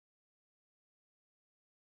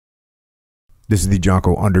This is the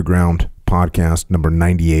Jocko Underground podcast, number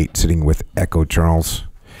 98, sitting with Echo Charles.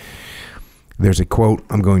 There's a quote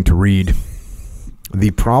I'm going to read.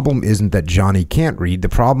 The problem isn't that Johnny can't read. The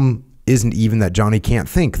problem isn't even that Johnny can't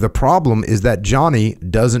think. The problem is that Johnny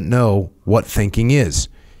doesn't know what thinking is.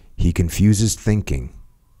 He confuses thinking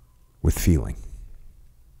with feeling.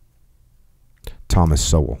 Thomas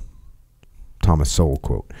Sowell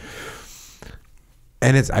quote.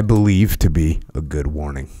 And it's, I believe, to be a good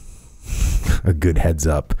warning, a good heads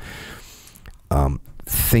up.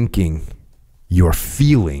 Thinking your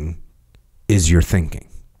feeling is your thinking,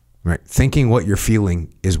 right? Thinking what you're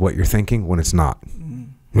feeling is what you're thinking when it's not.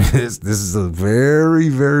 This is a very,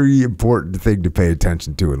 very important thing to pay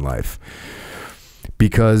attention to in life,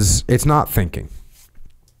 because it's not thinking.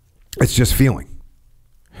 It's just feeling.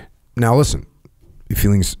 Now, listen,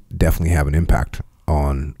 feelings definitely have an impact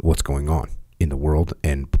on what's going on in the world,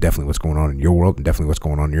 and definitely what's going on in your world, and definitely what's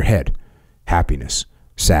going on in your head. Happiness,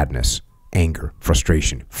 sadness, anger,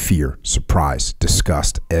 frustration, fear, surprise,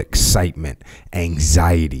 disgust, excitement,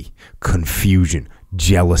 anxiety, confusion,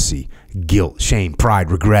 jealousy, guilt, shame,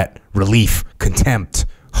 pride, regret, relief, contempt,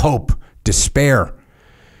 hope, despair,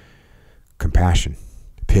 compassion,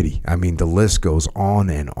 pity. I mean, the list goes on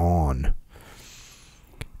and on.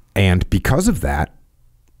 And because of that,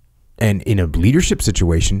 and in a leadership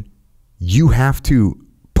situation, you have to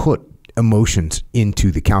put emotions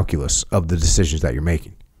into the calculus of the decisions that you're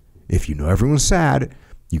making. If you know everyone's sad,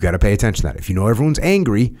 you got to pay attention to that. If you know everyone's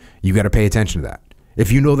angry, you got to pay attention to that.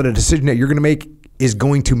 If you know that a decision that you're going to make is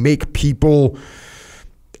going to make people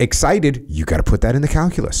excited, you got to put that in the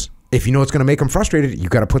calculus. If you know it's going to make them frustrated, you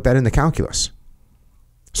got to put that in the calculus.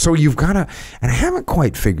 So you've got to, and I haven't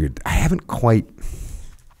quite figured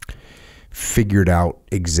out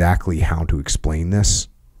exactly how to explain this.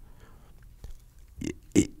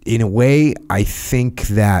 In a way, I think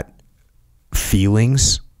that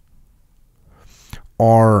feelings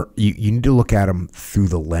are, you need to look at them through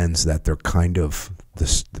the lens that they're kind of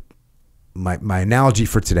this. My analogy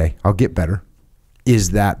for today, I'll get better,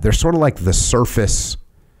 is that they're sort of like the surface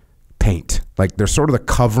paint. Like they're sort of the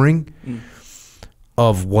covering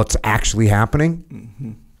of what's actually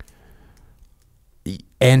happening.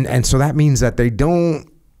 And so that means that they do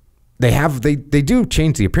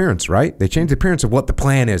change the appearance, right? They change the appearance of what the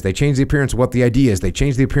plan is. They change the appearance of what the idea is. They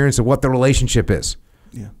change the appearance of what the relationship is.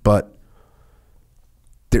 Yeah. But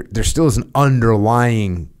there still is an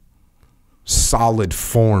underlying solid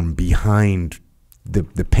form behind the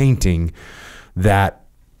painting that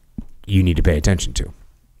you need to pay attention to.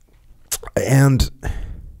 And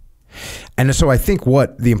so I think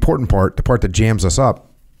what the important part, the part that jams us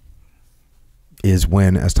up, is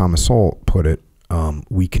when, as Thomas Sowell put it,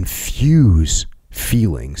 we confuse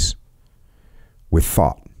feelings with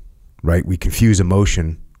thought, right? We confuse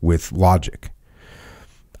emotion with logic.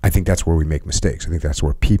 I think that's where we make mistakes. I think that's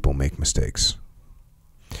where people make mistakes.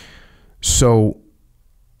 So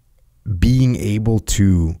being able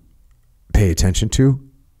to pay attention to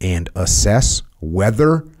and assess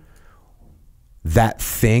whether that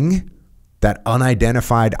thing, that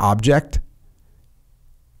unidentified object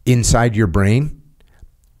inside your brain,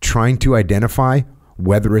 trying to identify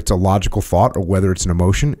whether it's a logical thought or whether it's an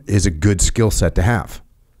emotion, is a good skill set to have.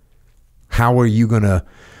 How are you going to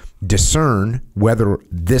discern whether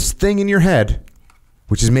this thing in your head,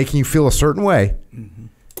 which is making you feel a certain way,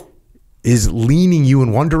 is leaning you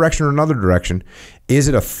in one direction or another direction? Is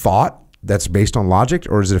it a thought that's based on logic,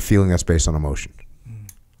 or is it a feeling that's based on emotion?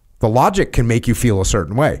 The logic can make you feel a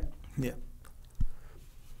certain way. Yeah.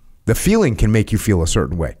 The feeling can make you feel a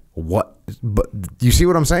certain way. What? But you see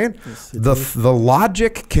what I'm saying? Yes, the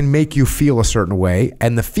logic can make you feel a certain way,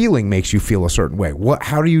 and the feeling makes you feel a certain way.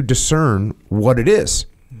 How do you discern what it is?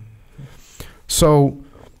 So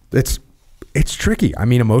it's tricky. I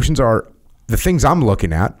mean, emotions are, the things I'm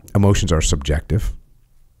looking at, emotions are subjective.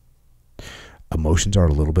 Emotions are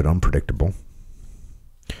a little bit unpredictable.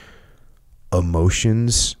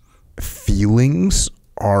 Feelings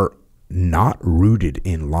are not rooted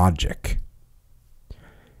in logic.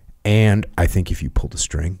 And I think if you pull the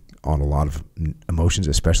string on a lot of emotions,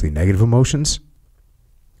 especially negative emotions,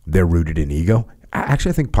 they're rooted in ego.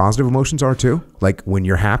 Actually, I think positive emotions are too. Like when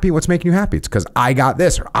you're happy, what's making you happy? It's because I got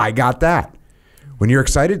this or I got that. When you're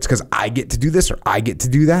excited, it's because I get to do this or I get to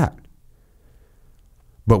do that.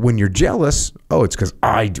 But when you're jealous, it's because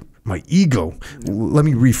my ego. Let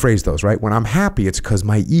me rephrase those, right? When I'm happy, it's because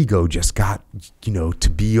my ego just got, to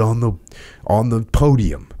be on the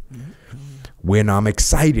podium. When I'm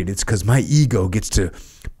excited, it's because my ego gets to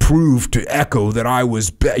prove to Echo that I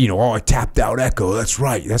was, I tapped out Echo. That's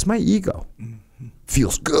right. That's my ego.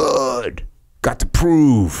 Feels good. Got to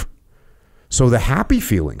prove. So the happy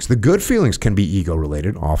feelings, the good feelings can be ego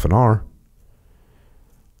related, often are.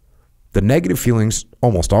 The negative feelings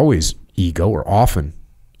almost always ego or often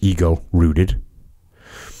ego rooted.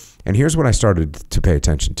 And here's what I started to pay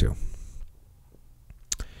attention to.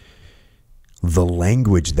 The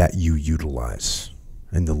language that you utilize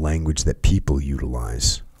and the language that people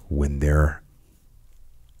utilize when they're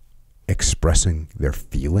expressing their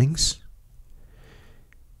feelings,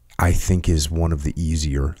 I think is one of the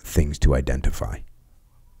easier things to identify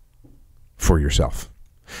for yourself.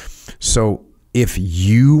 So if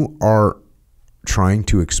you are trying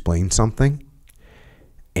to explain something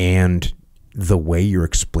and the way you're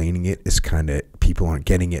explaining it is kind of, people aren't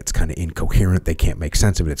getting it, it's kind of incoherent, they can't make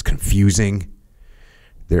sense of it, it's confusing,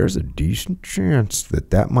 there's a decent chance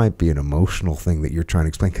that that might be an emotional thing that you're trying to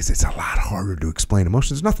explain, because it's a lot harder to explain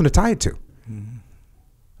emotions. There's nothing to tie it to.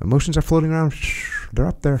 Emotions are floating around. They're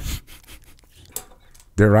up there.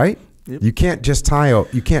 They're right. Yep. You can't just tie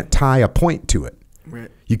a point to it. Right.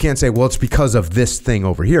 You can't say, well, it's because of this thing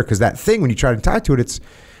over here, because that thing, when you try to tie to it,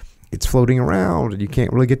 it's floating around, and you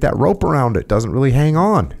can't really get that rope around it. It doesn't really hang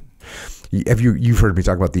on. You've heard me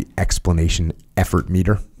talk about the explanation effort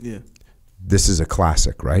meter? Yeah. This is a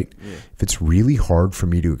classic, right? Yeah. If it's really hard for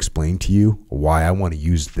me to explain to you why I want to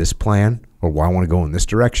use this plan or why I want to go in this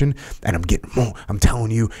direction, and I'm telling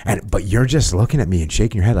you, but you're just looking at me and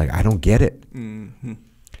shaking your head like, I don't get it. Mm-hmm.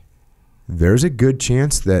 There's a good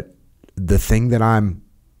chance that the thing that I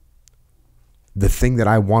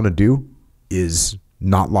want to do is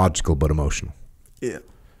not logical but emotional. Yeah.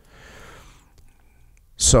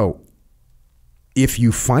 So if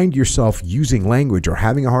you find yourself using language or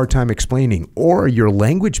having a hard time explaining, or your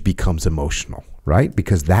language becomes emotional, right?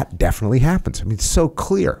 Because that definitely happens. I mean, it's so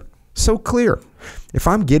clear. So clear. If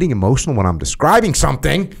I'm getting emotional when I'm describing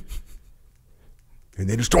something and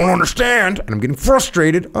they just don't understand and I'm getting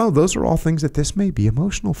frustrated, those are all things that this may be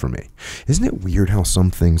emotional for me. Isn't it weird how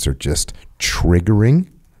some things are just triggering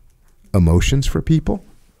emotions for people?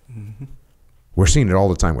 Mm-hmm. We're seeing it all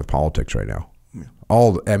the time with politics right now. Yeah.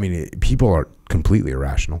 People are completely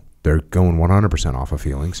irrational. They're going 100% off of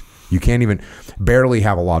feelings. You can't even barely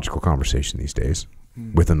have a logical conversation these days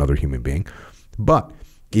with another human being. But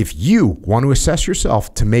if you want to assess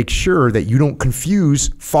yourself to make sure that you don't confuse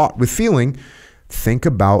thought with feeling, think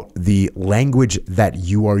about the language that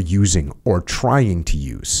you are using or trying to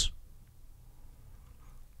use.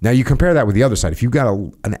 Now you compare that with the other side. If you've got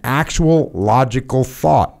an actual logical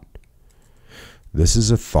thought, this is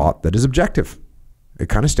a thought that is objective. It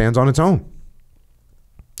kind of stands on its own.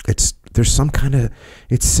 It's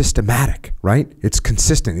systematic, right? It's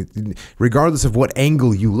consistent. Regardless of what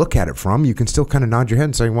angle you look at it from, you can still kind of nod your head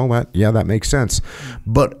and say, well, that makes sense.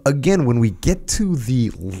 But again, when we get to the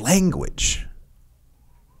language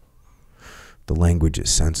is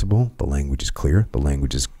sensible, the language is clear, the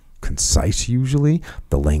language is concise usually,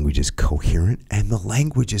 the language is coherent, and the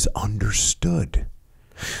language is understood.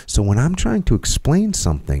 So when I'm trying to explain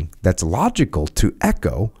something that's logical to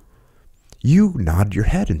echo, you nod your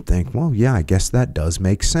head and think, well, yeah, I guess that does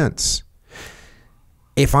make sense.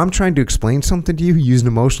 If I'm trying to explain something to you using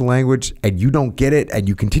emotional language and you don't get it and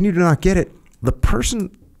you continue to not get it,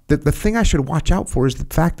 the thing I should watch out for is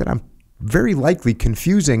the fact that I'm very likely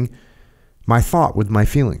confusing my thought with my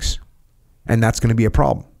feelings. And that's going to be a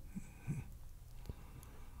problem.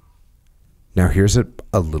 Now, here's a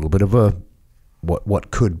little bit of what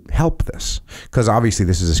could help this, because obviously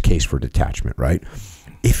this is a case for detachment, right?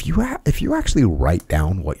 If you actually write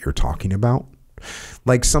down what you're talking about,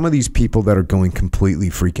 like some of these people that are going completely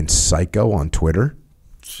freaking psycho on Twitter,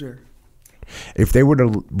 sure, if they were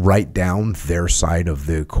to write down their side of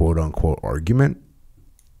the quote unquote argument,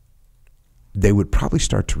 they would probably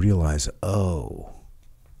start to realize,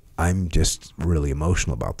 I'm just really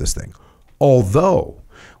emotional about this thing. Although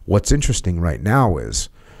what's interesting right now is,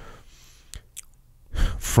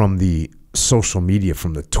 from the social media,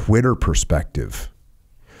 from the Twitter perspective,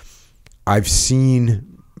 I've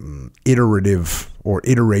seen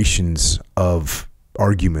iterations of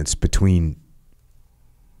arguments between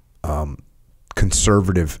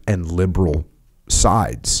conservative and liberal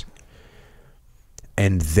sides,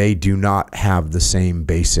 and they do not have the same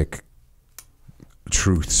basic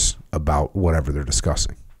truths about whatever they're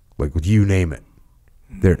discussing. Like, you name it,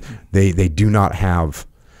 they do not have.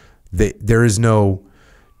 There is no,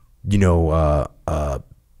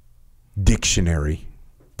 dictionary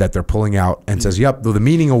that they're pulling out and says, yep, the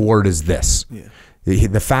meaning of word is this. Yeah.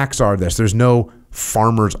 The facts are this. There's no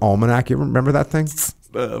Farmer's Almanac. You remember that thing?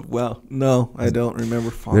 Well, no, I don't remember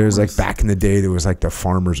Farmer's. There's like, back in the day, there was like the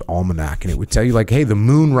Farmer's Almanac, and it would tell you like, hey, the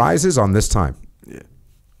moon rises on this time. Yeah.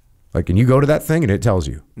 Like, and you go to that thing and it tells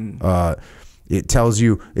you. It tells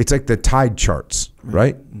you, it's like the tide charts,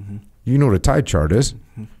 right? Mm-hmm. You know what a tide chart is.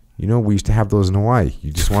 Mm-hmm. You know, we used to have those in Hawaii.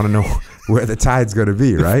 You just want to know where the tide's going to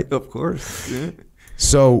be, right? Of course. Yeah.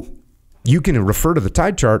 So you can refer to the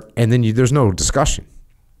tide chart, and then there's no discussion.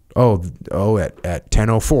 Oh, at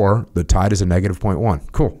 10:04, the tide is a negative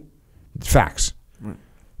 0.1. Cool. Facts. Right.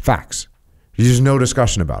 Facts. There's no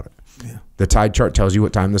discussion about it. Yeah. The tide chart tells you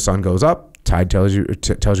what time the sun goes up. Tide tells you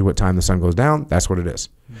what time the sun goes down. That's what it is.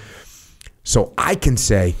 Mm. So I can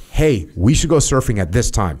say, hey, we should go surfing at this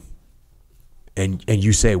time. And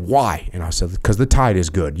you say, why? And I said, because the tide is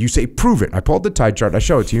good. You say, prove it. I pulled the tide chart. I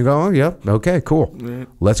show it to you. You go, oh, yeah, okay, cool. Yeah.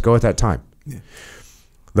 Let's go at that time. Yeah.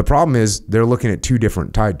 The problem is they're looking at two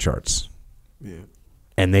different tide charts. Yeah.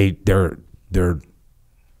 And they're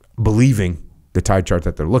believing the tide chart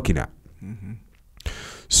that they're looking at. Mm-hmm.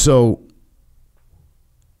 So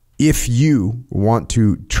if you want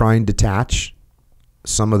to try and detach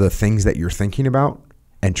some of the things that you're thinking about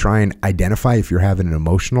and try and identify if you're having an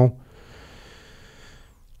emotional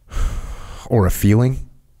or a feeling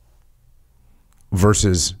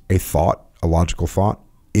versus a thought, a logical thought,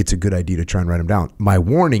 it's a good idea to try and write them down. My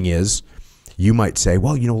warning is you might say,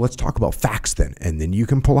 well, let's talk about facts then. And then you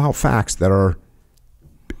can pull out facts that are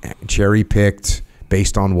cherry picked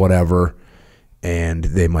based on whatever, and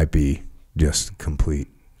they might be just complete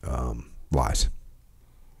lies.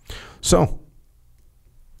 So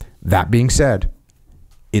that being said,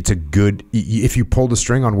 it's a good, if you pull the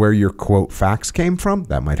string on where your quote facts came from,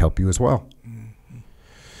 that might help you as well. Mm-hmm.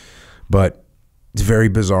 But it's very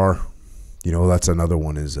bizarre. That's another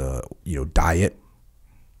one is, diet.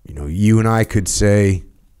 You and I could say,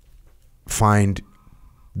 find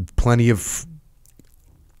plenty of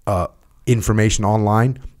information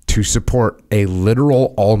online to support a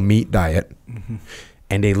literal all meat diet mm-hmm.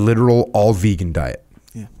 and a literal all vegan diet.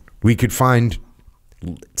 Yeah. We could find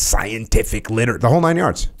scientific the whole 9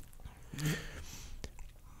 yards. Yeah.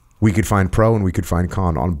 We could find pro and we could find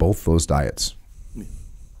con on both those diets. Yeah.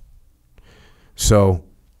 So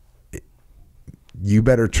you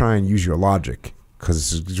better try and use your logic,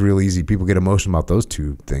 because it's real easy. People get emotional about those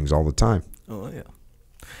two things all the time. Oh, yeah.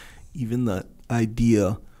 Even the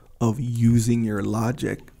idea of using your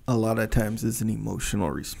logic a lot of times is an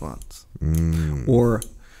emotional response. Or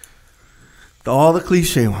all the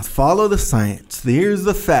cliche ones, follow the science, here's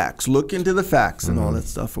the facts, look into the facts and all that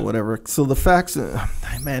stuff or whatever. So the facts,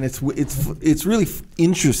 man, it's really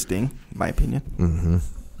interesting, in my opinion,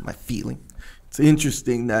 my feeling. It's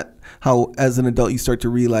interesting that how as an adult you start to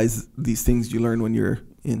realize these things you learn when you're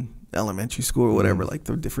in elementary school or whatever, like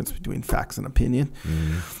the difference between facts and opinion.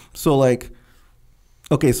 So like,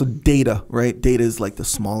 okay, so data, right? Data is like the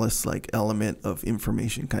smallest like element of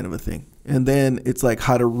information kind of a thing. And then it's like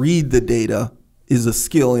how to read the data is a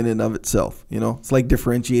skill in and of itself. It's like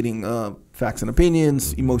differentiating facts and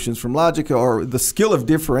opinions, emotions from logic, or the skill of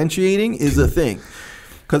differentiating is a thing.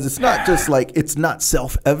 Because it's not just like, it's not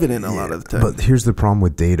self-evident a lot of the time. But here's the problem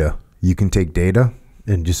with data. You can take data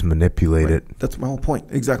and just manipulate it. That's my whole point.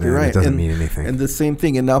 Exactly right. It doesn't mean anything. And the same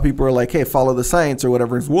thing. And now people are like, hey, follow the science or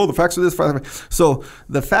whatever. Well, the facts are this. So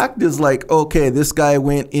the fact is like, okay, this guy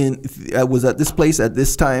was at this place at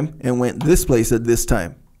this time and went this place at this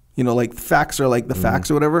time. Like facts are like the facts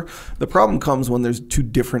or whatever. The problem comes when there's two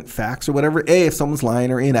different facts or whatever. If someone's lying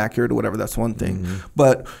or inaccurate or whatever, that's one thing.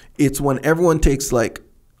 But it's when everyone takes like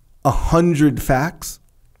 100 facts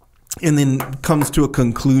and then comes to a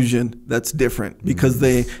conclusion that's different because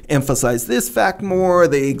they emphasize this fact more,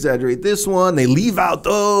 they exaggerate this one, they leave out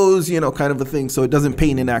those, kind of a thing. So it doesn't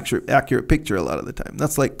paint an accurate picture a lot of the time.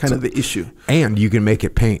 That's like kind of the issue. And you can make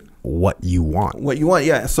it paint what you want.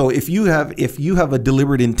 Yeah. So if you have a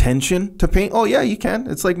deliberate intention to paint, oh yeah, you can.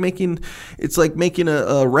 It's like making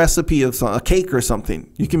a recipe of a cake or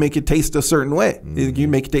something. You can make it taste a certain way. You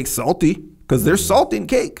can make it taste salty because there's salt in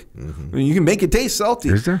cake. You can make it taste salty.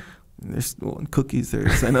 Is there? There's cookies there.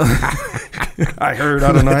 I know. I heard.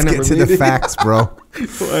 I don't know. Let's get to the facts, bro.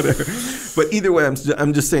 Whatever. But either way,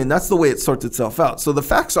 I'm just saying that's the way it sorts itself out. So the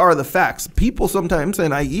facts are the facts. People sometimes,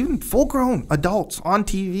 and even full-grown adults on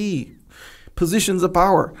TV, positions of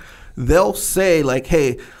power, they'll say like,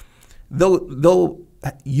 hey, they'll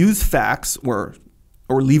use facts or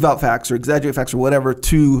leave out facts or exaggerate facts or whatever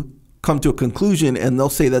to come to a conclusion, and they'll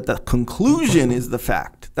say that the conclusion is the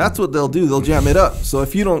fact. That's what they'll do. They'll jam it up. So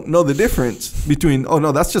if you don't know the difference between, oh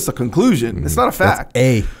no, that's just a conclusion. It's not a fact.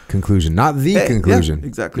 That's a conclusion, not the conclusion. Yeah,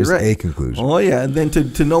 exactly just right. A conclusion. Oh yeah, and then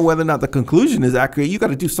to know whether or not the conclusion is accurate, you got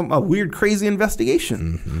to do a weird, crazy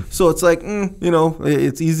investigation. So it's like,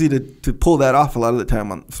 it's easy to pull that off a lot of the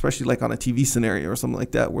time, especially like on a TV scenario or something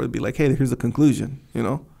like that, where it'd be like, hey, here's a conclusion,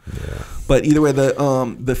 Yeah. But either way,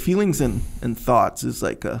 the feelings and thoughts is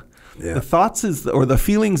like the thoughts or the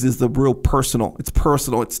feelings is the real personal. It's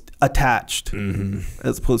personal. It's attached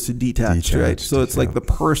as opposed to detached, right? So it's like the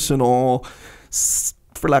personal,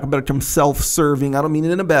 for lack of a better term, self-serving. I don't mean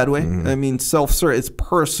it in a bad way. I mean self-serve. It's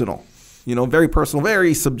personal. Very personal,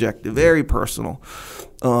 very subjective, very personal.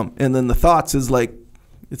 And then the thoughts is like,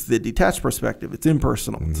 it's the detached perspective. It's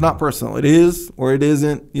impersonal. It's not personal. It is or it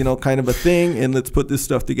isn't, kind of a thing. And let's put this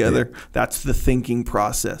stuff together. Yeah. That's the thinking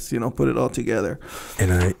process, put it all together.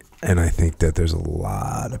 And I think that there's a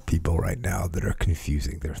lot of people right now that are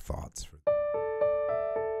confusing their thoughts.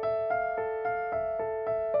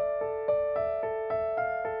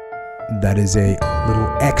 That is a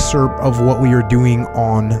little excerpt of what we are doing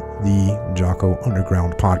on the Jocko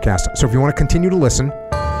Underground podcast. So if you want to continue to listen,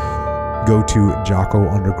 go to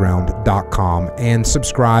jockounderground.com and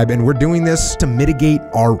subscribe. And we're doing this to mitigate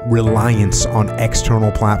our reliance on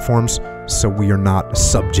external platforms so we are not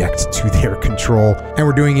subject to their control. And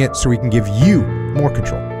we're doing it so we can give you more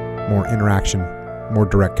control, more interaction, more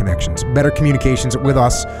direct connections, better communications with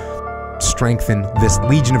us, strengthen this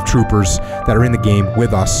legion of troopers that are in the game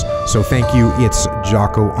with us. So thank you. It's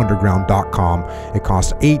jockounderground.com. It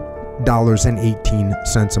costs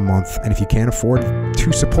 $8.18 a month. And if you can't afford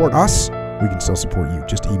to support us, we can still support you.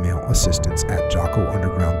 Just email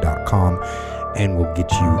assistance@jockounderground.com and we'll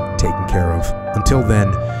get you taken care of. Until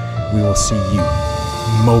then, we will see you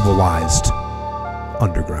mobilized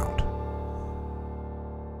underground.